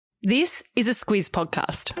This is a Squiz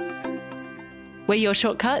podcast. We're your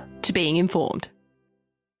shortcut to being informed.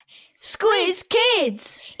 Squiz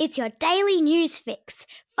Kids! It's your daily news fix.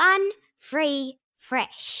 Fun, free,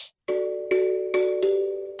 fresh.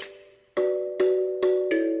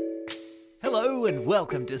 Hello and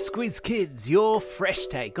welcome to Squiz Kids, your fresh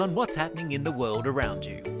take on what's happening in the world around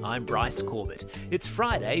you. I'm Bryce Corbett. It's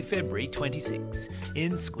Friday, February 26.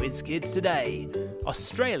 In Squiz Kids today,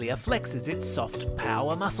 Australia flexes its soft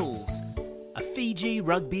power muscles. A Fiji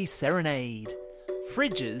rugby serenade.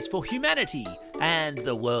 Fridges for humanity. And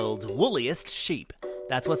the world's wooliest sheep.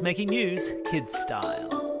 That's what's making news, kids style.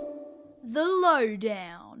 The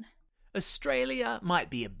Lowdown. Australia might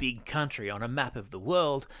be a big country on a map of the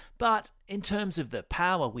world, but in terms of the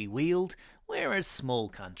power we wield, we're a small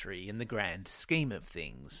country in the grand scheme of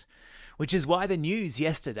things. Which is why the news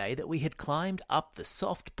yesterday that we had climbed up the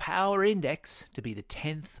soft power index to be the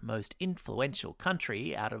 10th most influential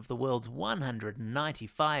country out of the world's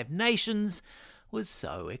 195 nations was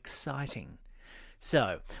so exciting.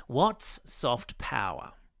 So, what's soft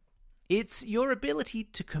power? It's your ability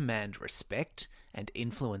to command respect and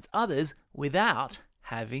influence others without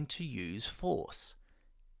having to use force.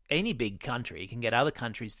 Any big country can get other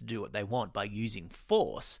countries to do what they want by using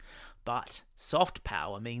force, but soft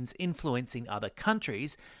power means influencing other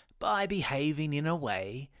countries by behaving in a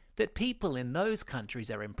way that people in those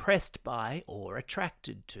countries are impressed by or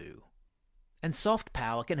attracted to. And soft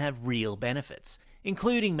power can have real benefits,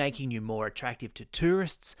 including making you more attractive to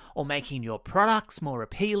tourists or making your products more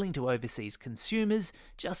appealing to overseas consumers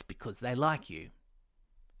just because they like you.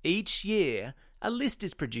 Each year, a list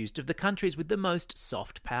is produced of the countries with the most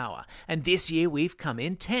soft power, and this year we've come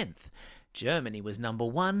in 10th. Germany was number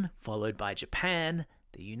 1, followed by Japan,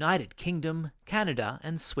 the United Kingdom, Canada,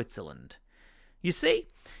 and Switzerland. You see,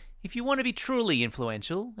 if you want to be truly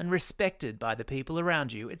influential and respected by the people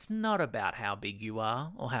around you, it's not about how big you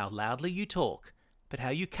are or how loudly you talk, but how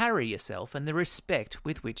you carry yourself and the respect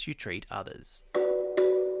with which you treat others.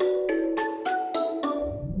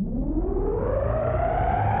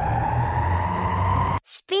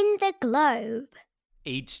 Spin the globe.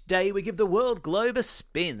 Each day we give the world globe a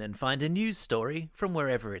spin and find a news story from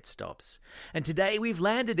wherever it stops. And today we've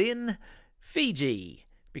landed in Fiji,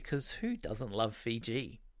 because who doesn't love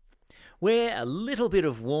Fiji? Where a little bit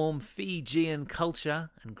of warm Fijian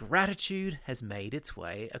culture and gratitude has made its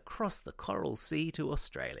way across the Coral Sea to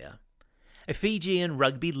Australia. A Fijian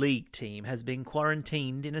rugby league team has been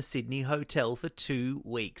quarantined in a Sydney hotel for 2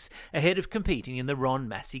 weeks, ahead of competing in the Ron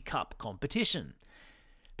Massey Cup competition.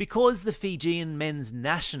 Because the Fijian men's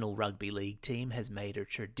national rugby league team has made a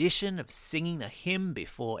tradition of singing a hymn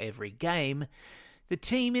before every game, the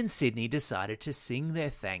team in Sydney decided to sing their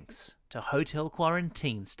thanks to hotel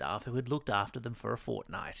quarantine staff who had looked after them for a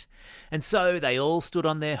fortnight. And so they all stood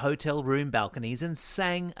on their hotel room balconies and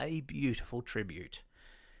sang a beautiful tribute.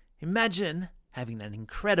 Imagine having an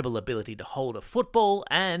incredible ability to hold a football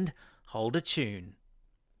and hold a tune.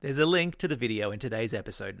 There's a link to the video in today's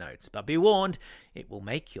episode notes, but be warned, it will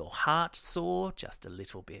make your heart soar just a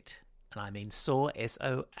little bit. And I mean soar,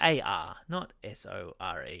 S-O-A-R, not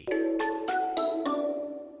S-O-R-E.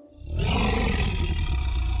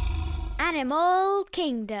 Animal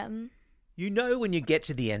Kingdom. You know when you get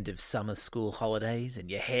to the end of summer school holidays and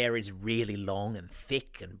your hair is really long and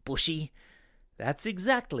thick and bushy? That's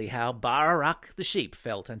exactly how Bararak the sheep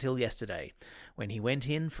felt until yesterday, when he went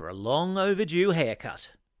in for a long overdue haircut.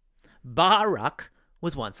 Bararak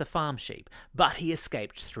was once a farm sheep, but he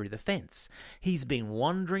escaped through the fence. He's been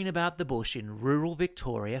wandering about the bush in rural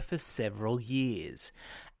Victoria for several years.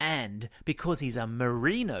 And because he's a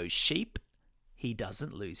merino sheep, he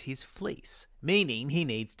doesn't lose his fleece, meaning he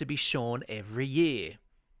needs to be shorn every year.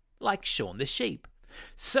 Like Shaun the sheep.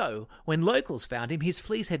 So, when locals found him, his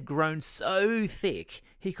fleece had grown so thick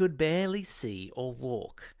he could barely see or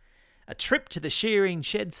walk. A trip to the shearing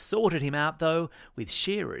shed sorted him out, though, with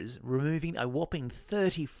shearers removing a whopping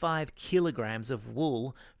 35 kilograms of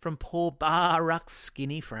wool from poor Barak's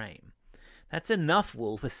skinny frame. That's enough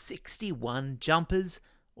wool for 61 jumpers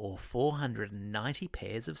or 490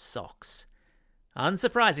 pairs of socks.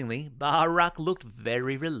 Unsurprisingly, Barak looked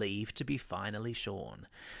very relieved to be finally shorn.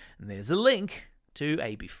 And there's a link to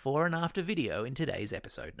a before and after video in today's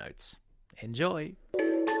episode notes. Enjoy!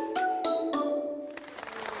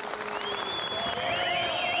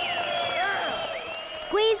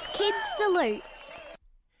 Squiz Kids salutes.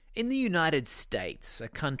 In the United States, a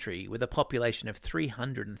country with a population of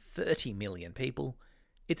 330 million people,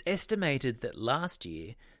 it's estimated that last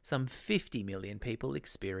year some 50 million people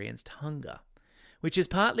experienced hunger, which is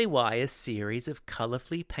partly why a series of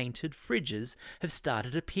colourfully painted fridges have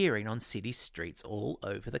started appearing on city streets all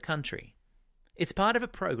over the country. It's part of a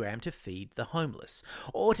program to feed the homeless,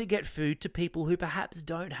 or to get food to people who perhaps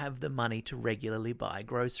don't have the money to regularly buy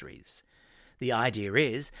groceries. The idea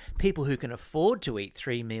is people who can afford to eat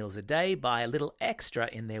 3 meals a day buy a little extra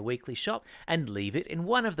in their weekly shop and leave it in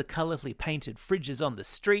one of the colourfully painted fridges on the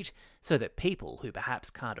street so that people who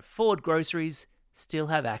perhaps can't afford groceries still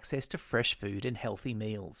have access to fresh food and healthy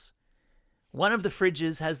meals. One of the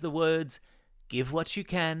fridges has the words, "Give what you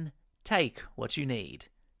can, take what you need,"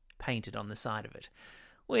 painted on the side of it,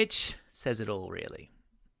 which says it all really.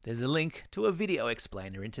 There's a link to a video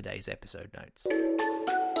explainer in today's episode notes.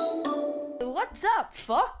 What's up,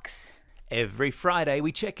 Fox? Every Friday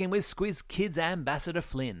we check in with Squiz Kids ambassador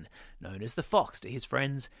Flynn, known as the Fox to his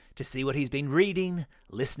friends, to see what he's been reading,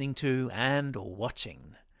 listening to and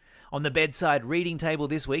watching. On the bedside reading table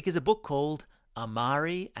this week is a book called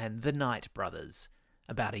Amari and the Night Brothers,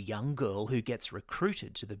 about a young girl who gets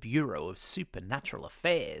recruited to the Bureau of Supernatural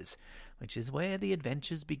Affairs, which is where the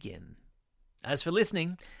adventures begin. As for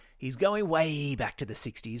listening, he's going way back to the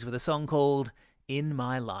 60s with a song called In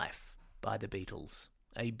My Life by the Beatles,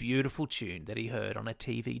 a beautiful tune that he heard on a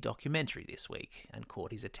TV documentary this week and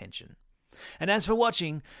caught his attention. And as for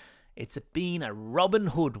watching, it's been a Robin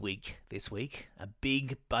Hood week this week, a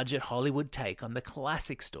big budget Hollywood take on the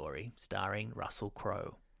classic story starring Russell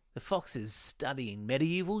Crowe. The Fox is studying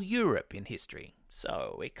medieval Europe in history,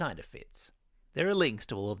 so it kind of fits. There are links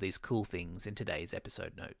to all of these cool things in today's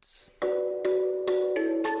episode notes.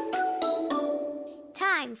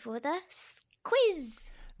 Time for the quiz.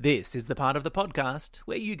 This is the part of the podcast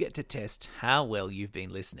where you get to test how well you've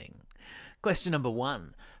been listening. Question number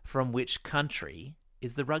 1. From which country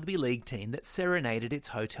is the rugby league team that serenaded its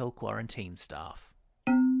hotel quarantine staff?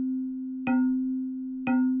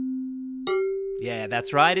 Yeah,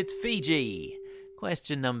 that's right, it's Fiji.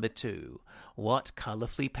 Question number 2. What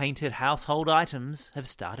colourfully painted household items have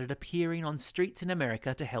started appearing on streets in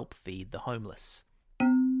America to help feed the homeless?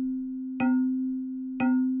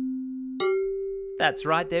 That's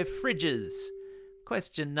right, they're fridges.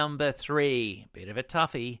 Question number 3, bit of a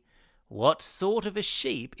toughie. What sort of a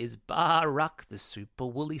sheep is Bar Ruck, the super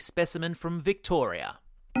woolly specimen from Victoria?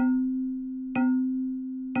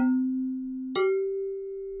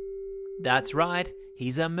 That's right,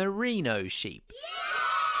 he's a merino sheep.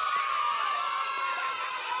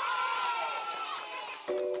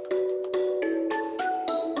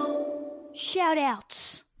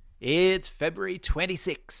 Shout-outs. It's February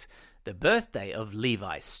 26, the birthday of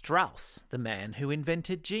Levi Strauss, the man who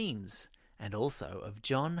invented jeans, and also of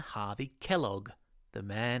John Harvey Kellogg, the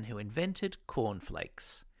man who invented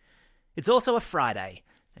cornflakes. It's also a Friday,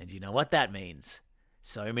 and you know what that means.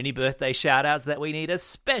 So many birthday shout-outs that we need a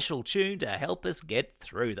special tune to help us get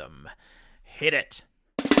through them. Hit it!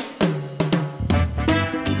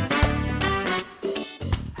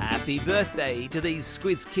 Happy birthday to these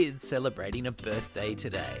Squiz kids celebrating a birthday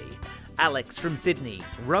today. Alex from Sydney,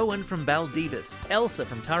 Rowan from Baldivis, Elsa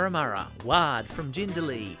from Turramurra, Ward from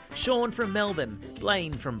Jindalee, Sean from Melbourne,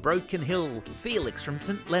 Blaine from Broken Hill, Felix from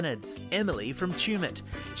St Leonard's, Emily from Tumut,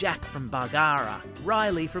 Jack from Bargara,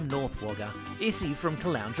 Riley from North Wagga, Issy from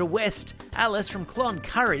Caloundra West, Alice from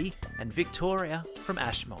Cloncurry, and Victoria from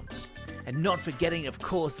Ashmont. And not forgetting, of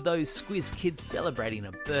course, those Squiz kids celebrating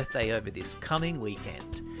a birthday over this coming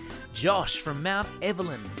weekend. Josh from Mount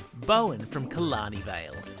Evelyn, Bowen from Killarney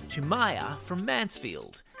Vale, Tumaya from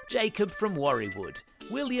Mansfield, Jacob from Warriewood,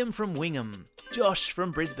 William from Wingham, Josh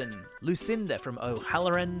from Brisbane, Lucinda from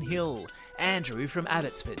O'Halloran Hill, Andrew from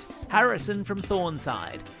Abbotsford, Harrison from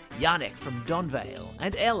Thornside, Yannick from Donvale,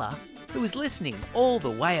 and Ella, who is listening all the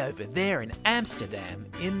way over there in Amsterdam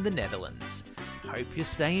in the Netherlands. Hope you're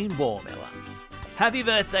staying warm, Ella. Happy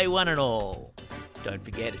birthday, one and all! Don't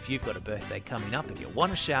forget, if you've got a birthday coming up and you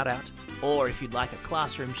want a shout-out, or if you'd like a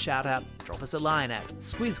classroom shout-out, drop us a line at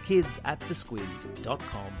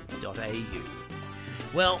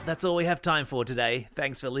squizkids@thesquiz.com.au. Well, that's all we have time for today.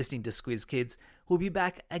 Thanks for listening to Squiz Kids. We'll be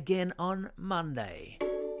back again on Monday.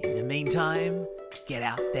 In the meantime, get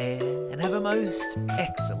out there and have a most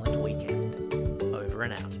excellent weekend. Over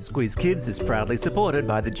and out. Squiz Kids is proudly supported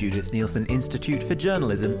by the Judith Neilson Institute for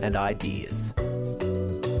Journalism and Ideas.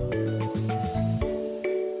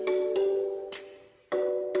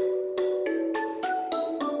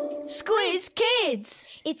 Squiz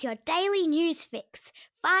Kids! It's your daily news fix.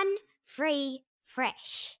 Fun, free,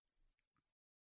 fresh.